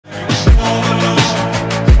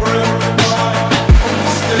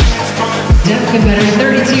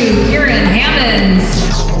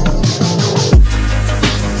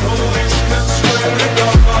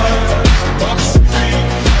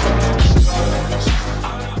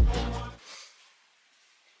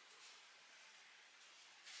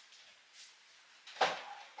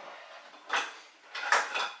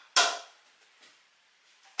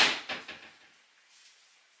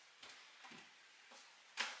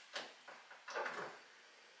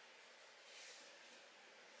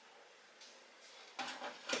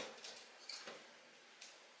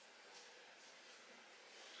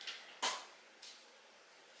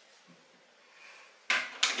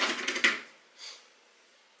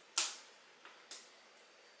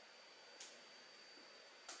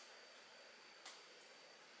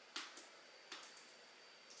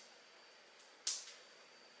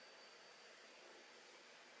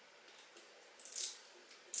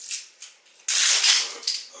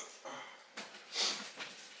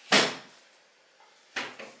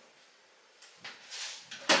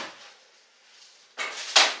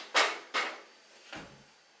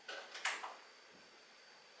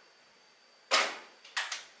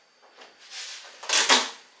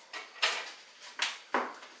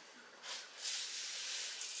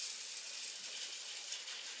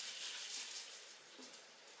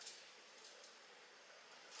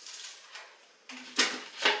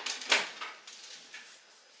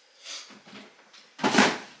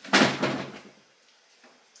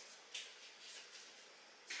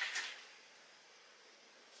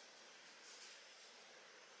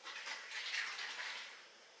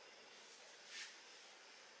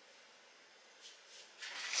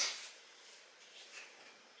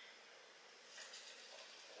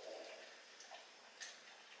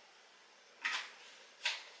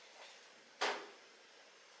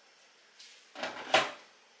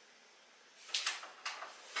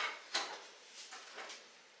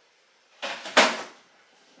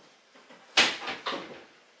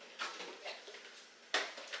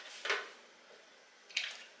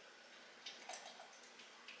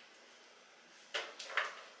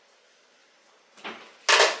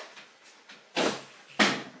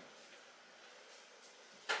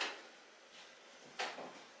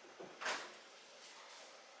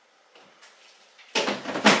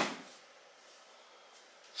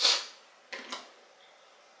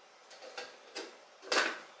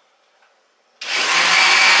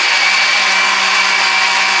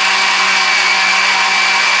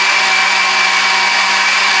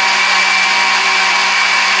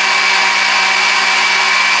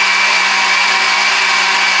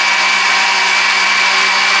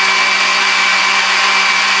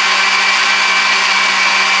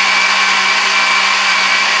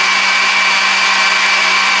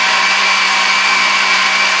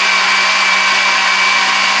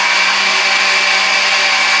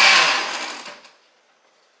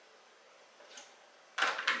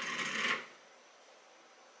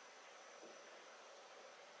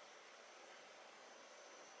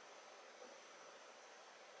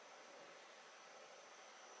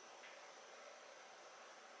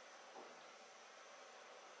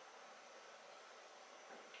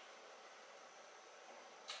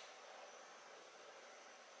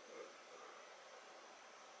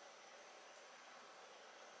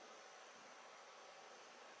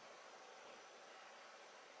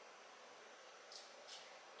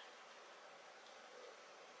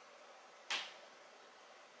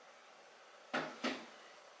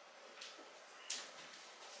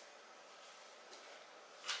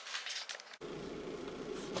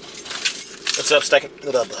What's up, Stack?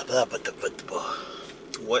 What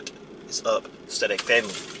is up, Keiystetik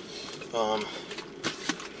family?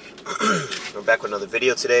 We're back with another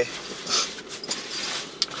video today.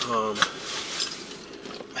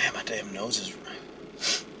 Man, my damn nose is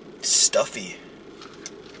stuffy.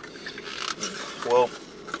 Well,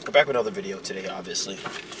 we're back with another video today, obviously.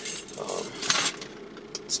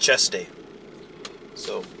 It's chest day,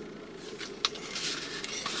 so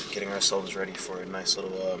getting ourselves ready for a nice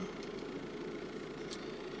little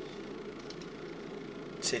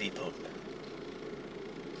titty pump.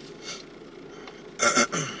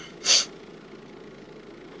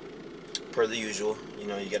 Per the usual, you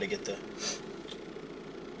know, you gotta get the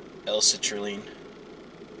L-citrulline,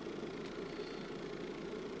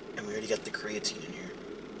 and we already got the creatine in here.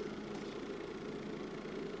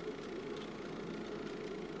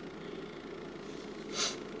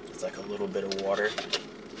 It's like a little bit of water.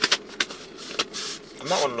 I'm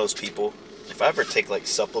not one of those people. If I ever take like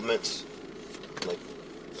supplements, like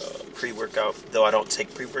pre-workout, though I don't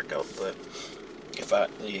take pre-workout, but if I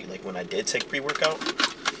like when I did take pre-workout,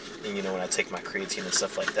 and you know, when I take my creatine and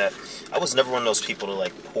stuff like that, I was never one of those people to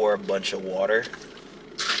like pour a bunch of water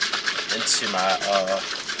into my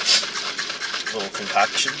little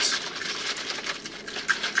concoctions.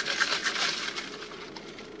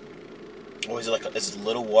 Always like as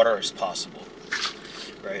little water as possible,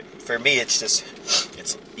 right? For me, it's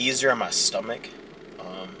easier on my stomach,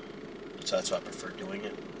 so that's why I prefer doing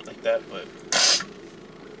it like that. But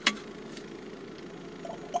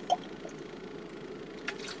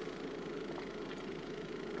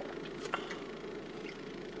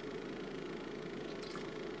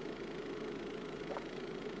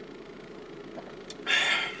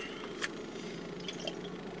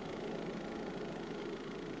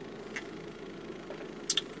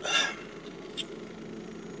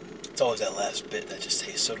it's always that last bit that just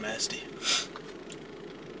tastes so nasty.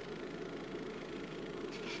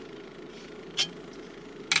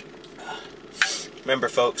 Remember,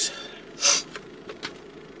 folks,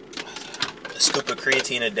 a scoop of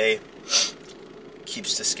creatine a day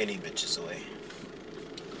keeps the skinny bitches away.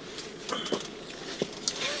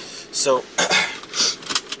 So,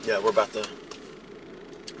 yeah, we're about to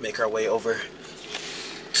make our way over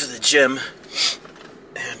to the gym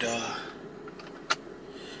and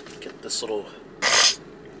get this little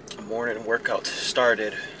morning workout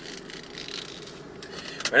started.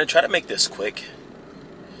 We're gonna try to make this quick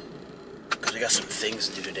because we got some things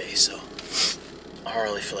to do today, so I don't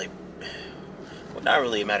really feel like, well, not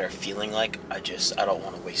really a matter of feeling like, I don't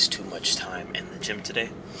want to waste too much time in the gym today,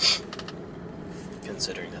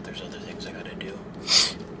 considering that there's other things I gotta do.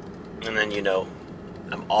 And then, you know,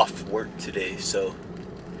 I'm off work today, so,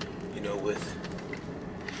 you know, with,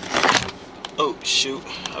 oh shoot,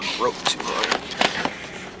 I broke too hard.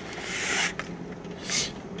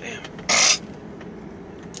 Damn.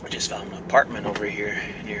 I just found an apartment over here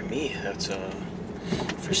near me that's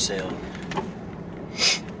for sale.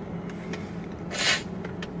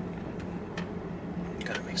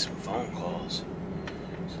 Gotta make some phone calls.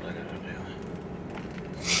 That's what I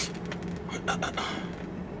gotta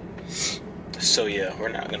do. So yeah, we're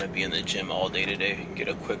not gonna be in the gym all day today. Get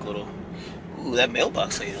a quick little, ooh, that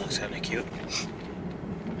mailbox lady looks kinda cute.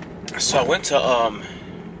 So I went to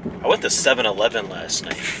 7-Eleven last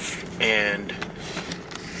night, and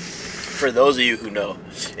for those of you who know,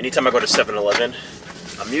 anytime I go to 7-Eleven,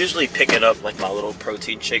 I'm usually picking up like my little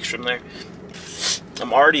protein shakes from there.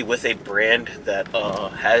 I'm already with a brand that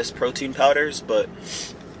has protein powders, but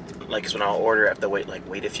like, when I'll order, I have to wait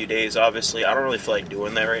a few days, obviously. I don't really feel like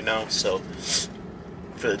doing that right now, so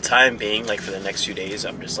for the time being, like for the next few days,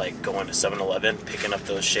 I'm just like going to 7-Eleven, picking up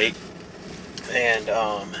those shakes, and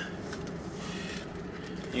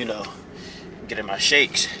you know, getting my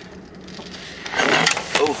shakes.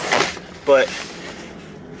 Oh, but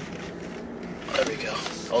there we go.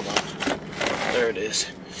 Hold on. There it is.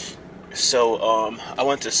 So I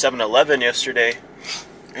went to 7-Eleven yesterday,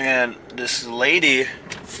 and this lady,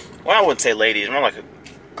 well, I wouldn't say lady, more like a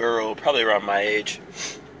girl, probably around my age.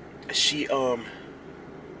 She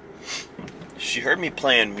heard me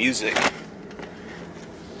playing music.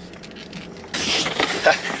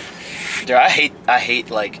 Dude, I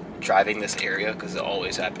hate like driving this area because it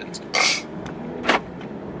always happens.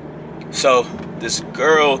 So this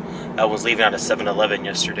girl that was leaving out of 7-Eleven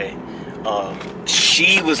yesterday,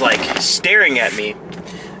 she was like staring at me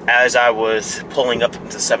as I was pulling up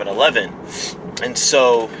into 7-Eleven, and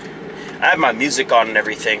so I have my music on and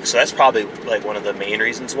everything, so that's probably like one of the main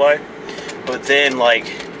reasons why. But then, like,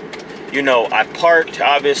 you know, I parked,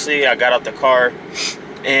 obviously, I got out the car,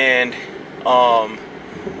 and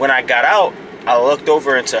when I got out, I looked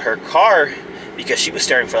over into her car, because she was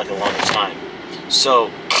staring for like a long time. So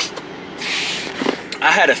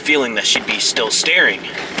I had a feeling that she'd be still staring.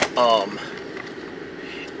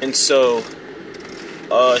 And so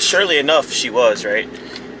surely enough, she was, right?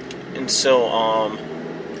 And so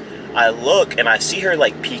I look and I see her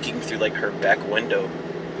like peeking through like her back window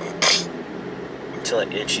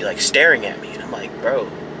and she like staring at me, and I'm like, bro,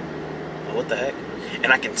 what the heck?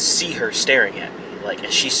 And I can see her staring at me, like,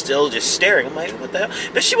 and she's still just staring. I'm like, what the hell?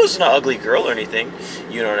 But she wasn't an ugly girl or anything,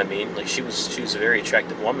 you know what I mean? Like, she was a very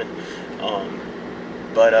attractive woman.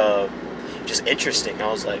 But just interesting. I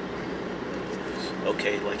was like,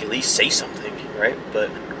 okay, like, at least say something, right? But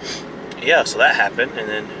yeah, so that happened, and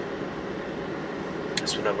then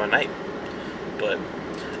that's went up my night. But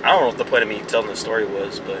I don't know what the point of me telling the story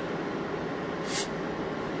was, but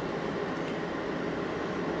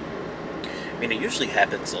I mean, it usually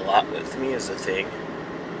happens a lot with me as a thing.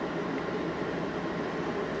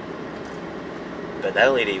 But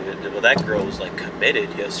that lady, well, that girl was like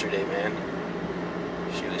committed yesterday, man.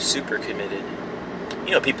 She was super committed.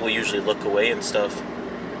 You know, people usually look away and stuff,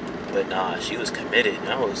 but nah, she was committed. And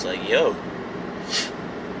I was like, yo,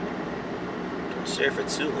 don't stare for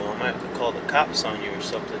too long. I might have to call the cops on you or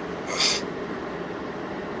something.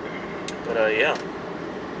 But yeah.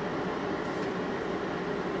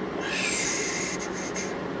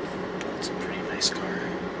 That's a pretty nice car.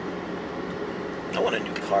 I want a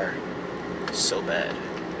new car so bad.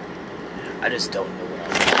 I just don't know what I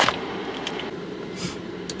want.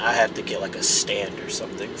 I have to get like a stand or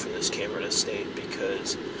something for this camera to stay,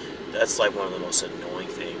 because that's like one of the most annoying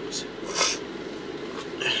things.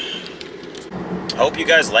 I hope you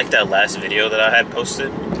guys liked that last video that I had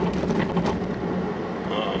posted.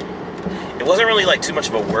 It wasn't really like too much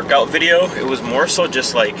of a workout video. It was more so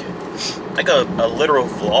just like a literal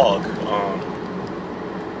vlog.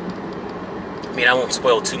 I mean, I won't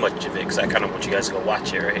spoil too much of it because I kind of want you guys to go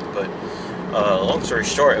watch it, right? But long story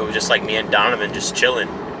short, it was just like me and Donovan just chilling.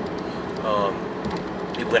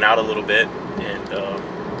 We went out a little bit and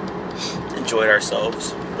enjoyed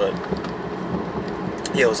ourselves, but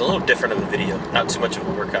yeah, it was a little different of a video. Not too much of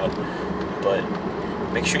a workout, but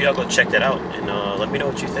make sure y'all go check that out and let me know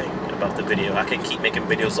what you think about the video. I can keep making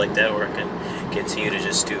videos like that, or I can continue to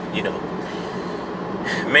just do, you know,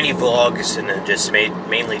 mini vlogs and then just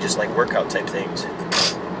mainly just like workout type things.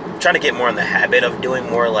 I'm trying to get more in the habit of doing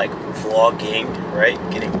more like vlogging, right?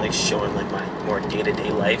 Getting like showing like my more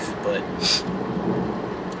day-to-day life, but it's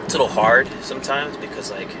a little hard sometimes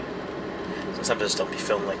because like sometimes I just don't be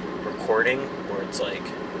feeling like recording, or it's like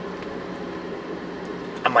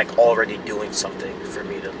I'm like already doing something for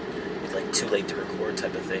me to, it's like too late to record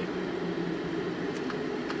type of thing.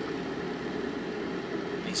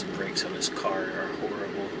 These brakes on this car are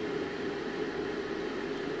horrible.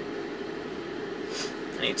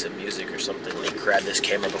 I need some music or something. Let me grab this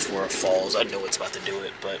camera before it falls. I know it's about to do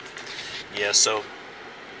it, but yeah, so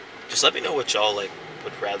just let me know what y'all like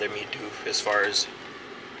would rather me do as far as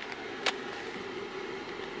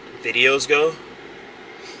videos go,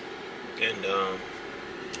 and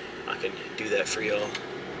I can do that for y'all.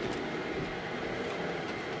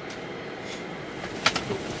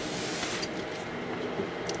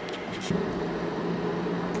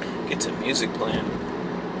 Get some music playing.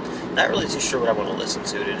 Not really too sure what I want to listen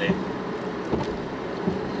to today.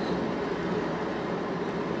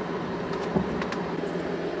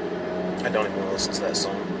 I don't even want to listen to that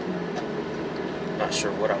song. Not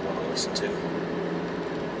sure what I want to listen to.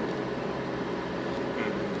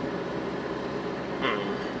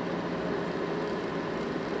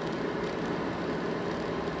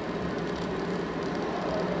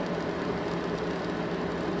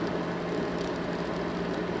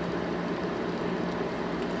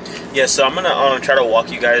 Yeah, so I'm gonna try to walk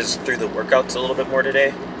you guys through the workouts a little bit more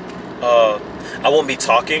today. I won't be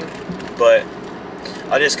talking, but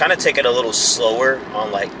I'll just kind of take it a little slower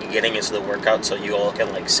on like getting into the workout so you all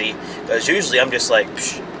can like see. Because usually I'm just like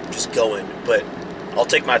just going, but I'll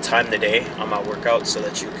take my time today on my workout so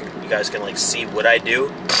that you guys can like see what I do,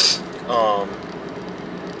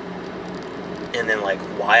 and then like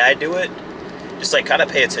why I do it. Just like kind of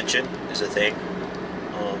pay attention is the thing.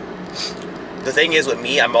 The thing is with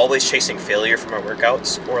me, I'm always chasing failure for my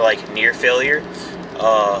workouts, or like near failure,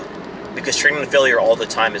 because training to failure all the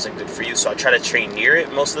time isn't good for you. So I try to train near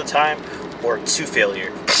it most of the time, or to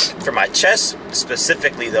failure. For my chest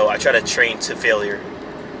specifically though, I try to train to failure,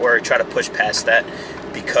 or try to push past that,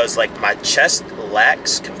 because like my chest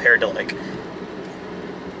lacks compared to like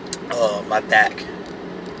my back.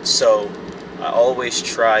 So I always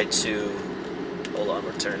try to, hold on,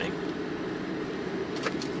 we're turning.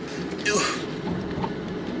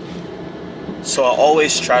 So I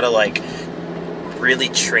always try to like really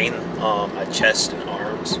train my chest and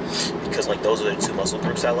arms, because like those are the two muscle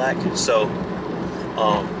groups I lack. So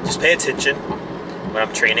just pay attention when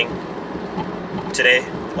I'm training today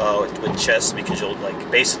with chest, because you'll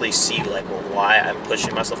like basically see like why I'm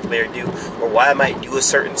pushing myself to be able to do, or why I might do a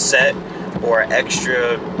certain set or an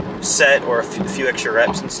extra set or a few extra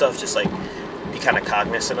reps and stuff. Just like be kind of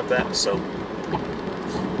cognizant of that. So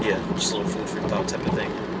yeah, just a little food for thought type of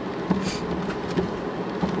thing.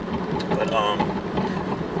 But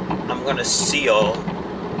I'm gonna see y'all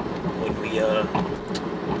when we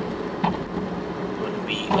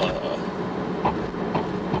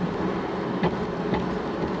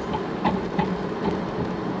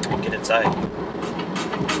get inside.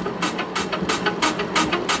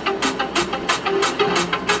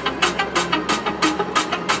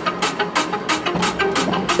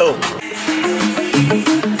 Boom.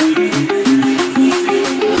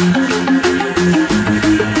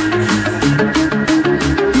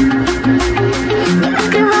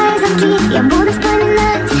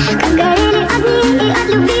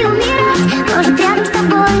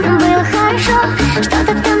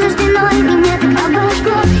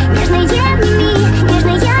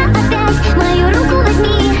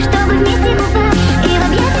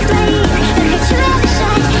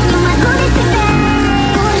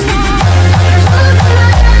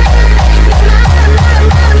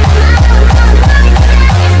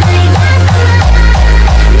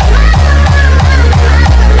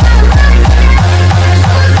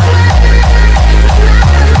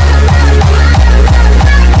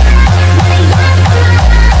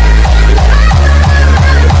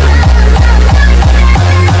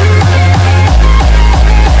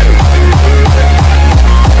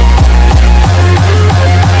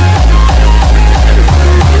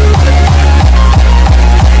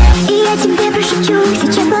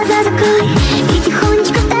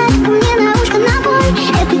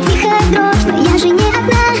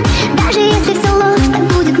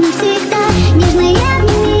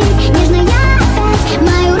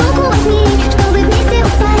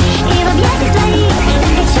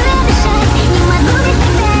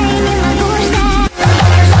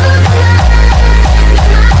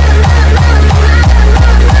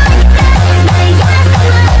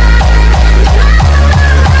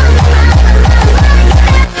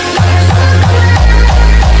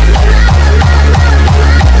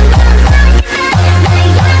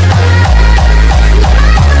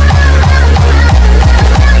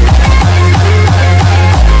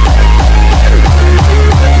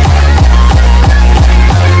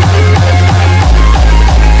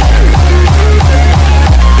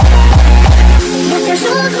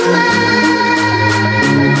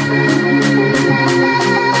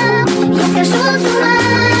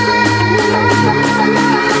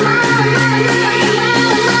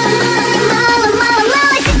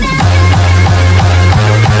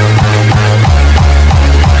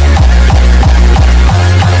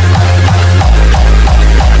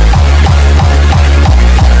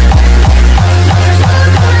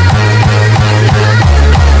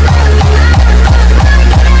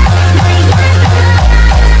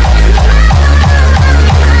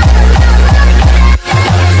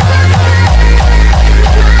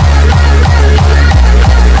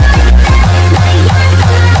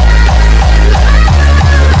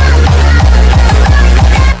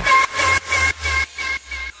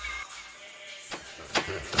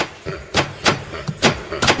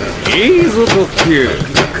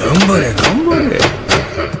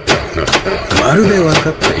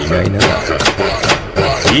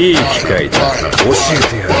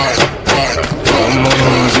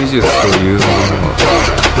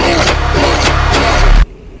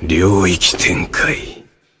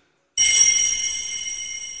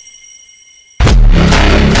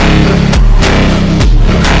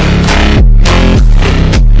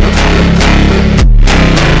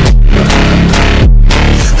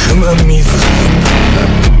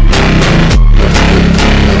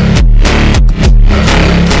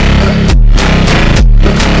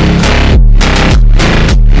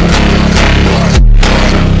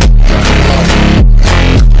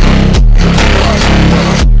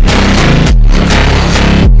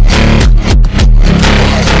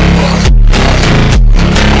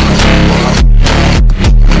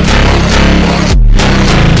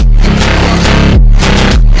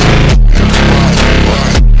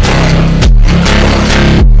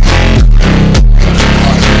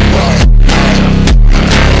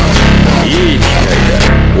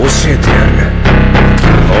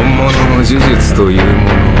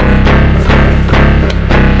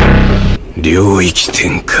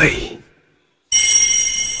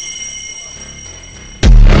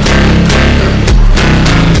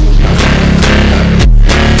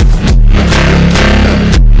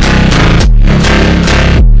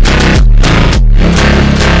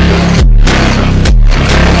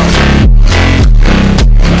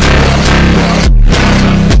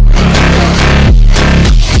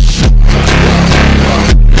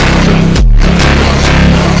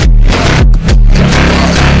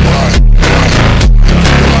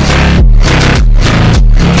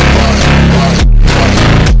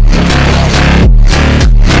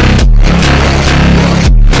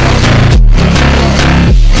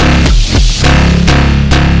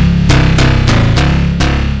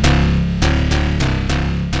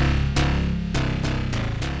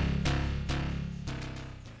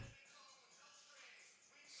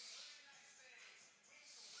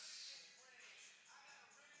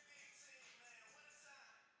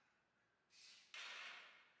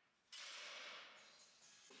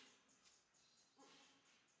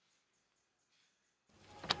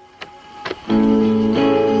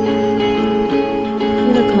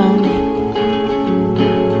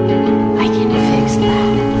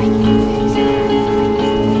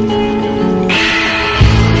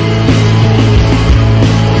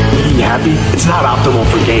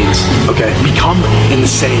 Okay. Become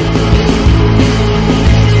insane.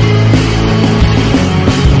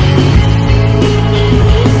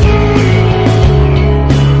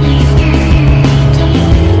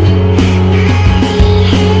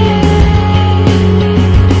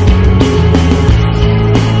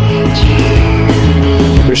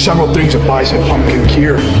 There's several things that bicep pump can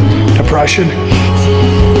cure: depression,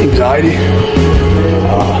 anxiety,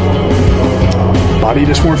 body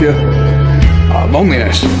dysmorphia,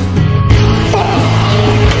 loneliness.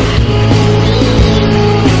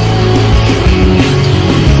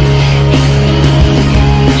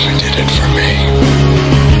 I did it for me.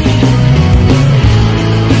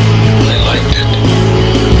 I liked it.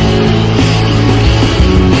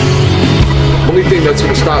 The only thing that's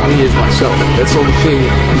going to stop me is myself. That's the only thing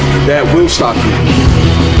that will stop you.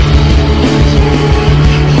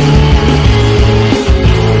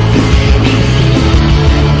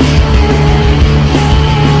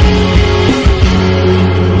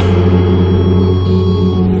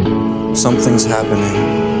 Something's happening.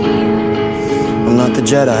 I'm not the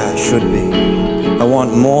Jedi I should be. I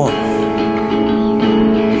want more.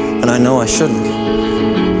 And I know I shouldn't.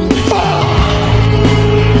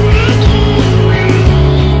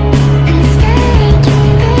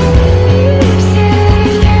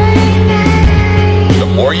 The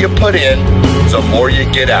more you put in, the more you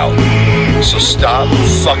get out. So stop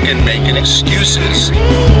fucking making excuses.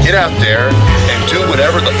 Get out there and do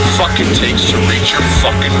whatever the fuck it takes to reach your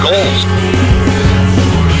fucking goals.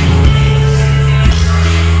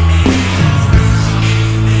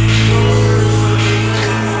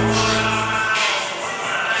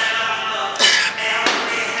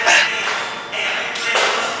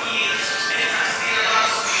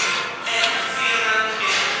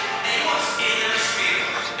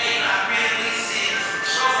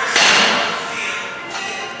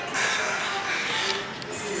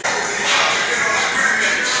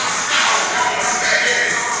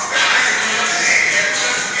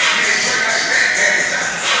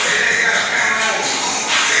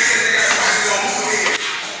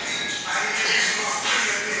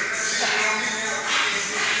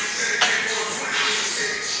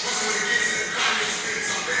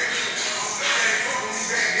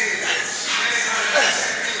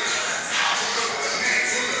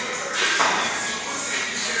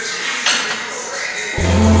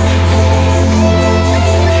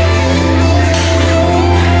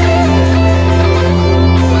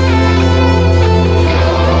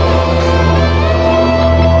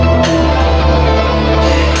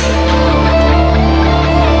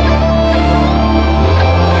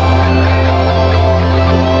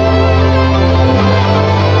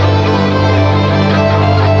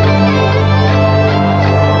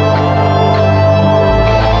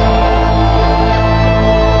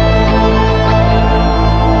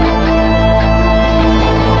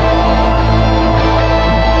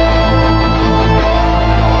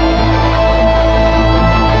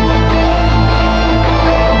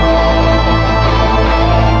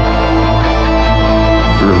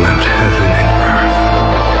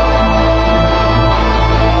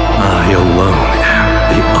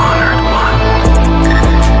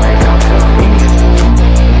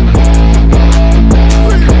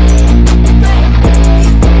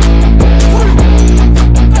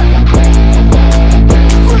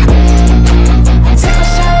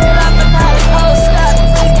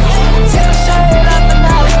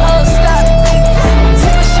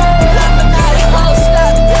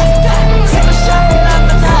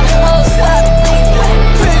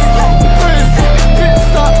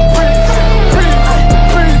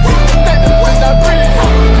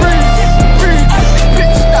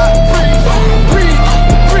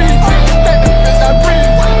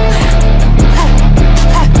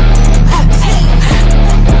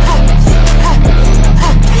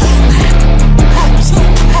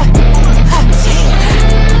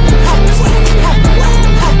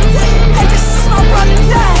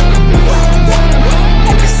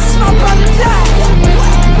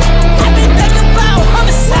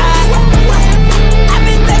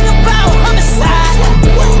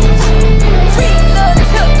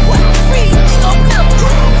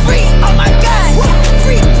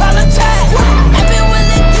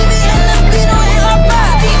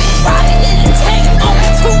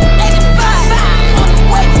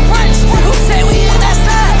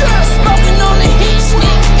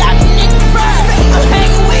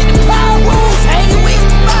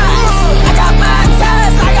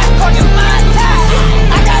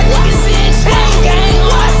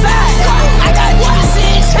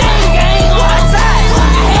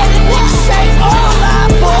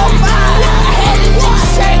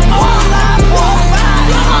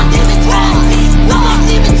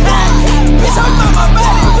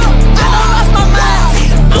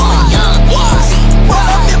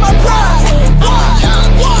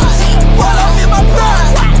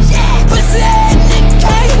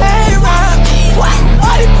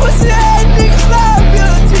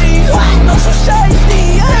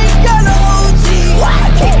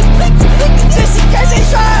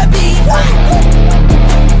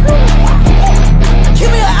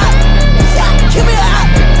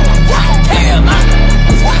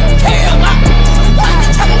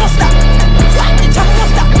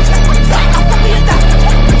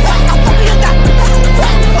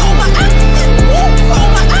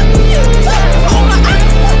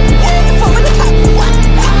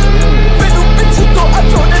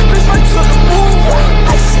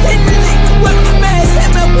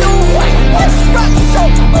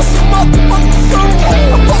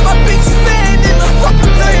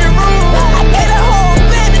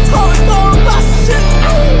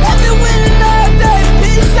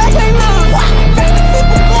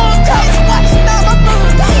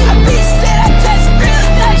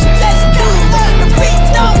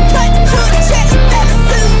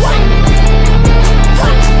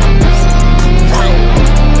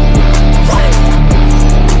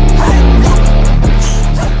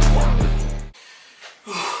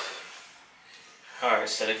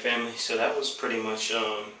 Keiystetik family. So that was pretty much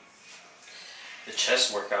the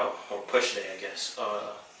chest workout, or push day, I guess.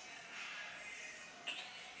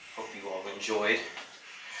 Hope you all enjoyed.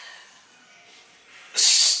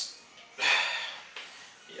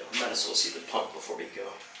 Yeah, we might as well see the pump before we go.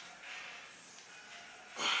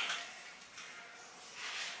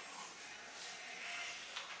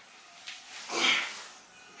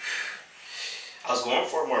 I was going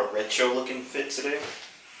for a more retro looking fit today.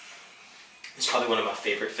 It's probably one of my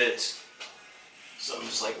favorite fits. Something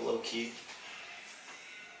just like low key.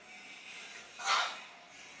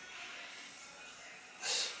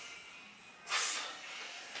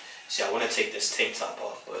 See, I want to take this tank top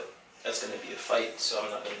off, but that's going to be a fight, so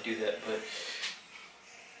I'm not going to do that. But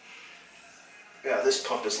yeah, this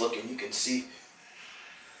pump is looking, you can see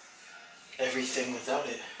everything without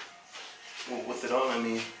it. Well, with it on, I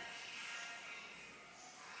mean.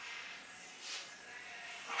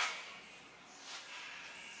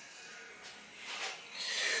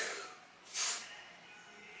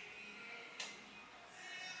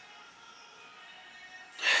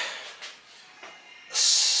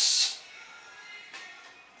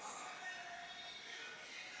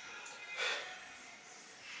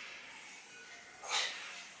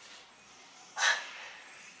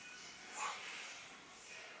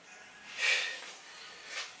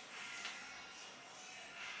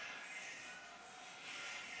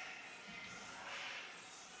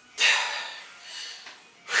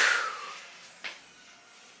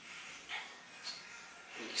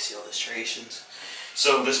 See all the striations.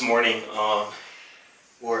 So this morning,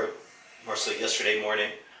 or more so yesterday morning,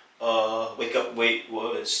 wake up weight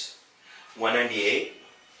was 198.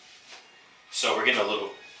 So we're getting a little,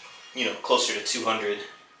 closer to 200.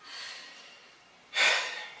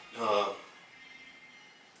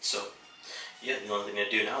 So yeah, the only thing to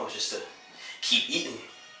do now is just to keep eating,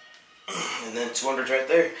 and then 200's right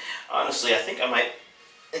there. Honestly, I think I might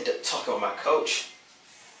end up talking with my coach,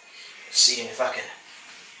 seeing if I can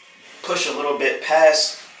push a little bit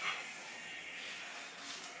past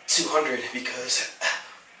 200, because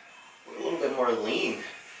we're a little bit more lean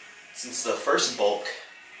since the first bulk.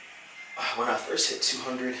 When I first hit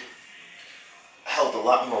 200, I held a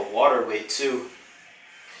lot more water weight too,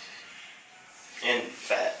 and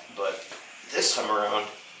fat, but this time around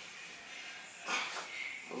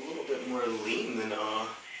I'm a little bit more lean than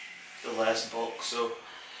the last bulk, so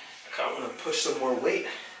I kind of want to push some more weight.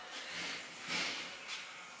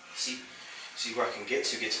 See where I can get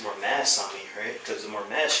some more mass on me, right? Because the more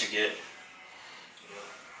mass you get, the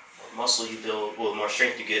more muscle you build, well, the more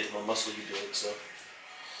strength you get, the more muscle you build. So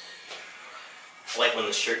I like when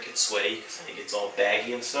the shirt gets sweaty, because then it gets all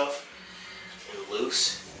baggy and stuff, and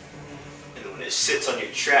loose. And then when it sits on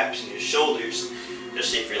your traps and your shoulders,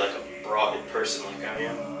 especially if you're like a broaded person like I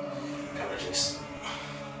am, kind of it just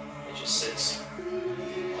sits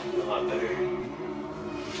a lot better.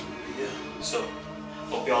 Yeah, so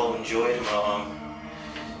hope y'all enjoyed.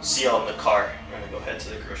 See y'all in the car. We're gonna go head to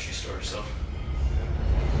the grocery store. So.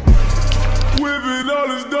 Whipping all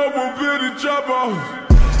this double bitty chop out.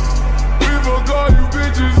 We fuck all you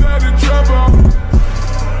bitches at the trap out.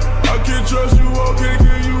 I can't trust you, all can't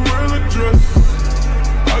give you real address.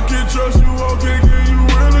 I can't trust you, all can't give you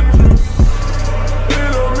real address.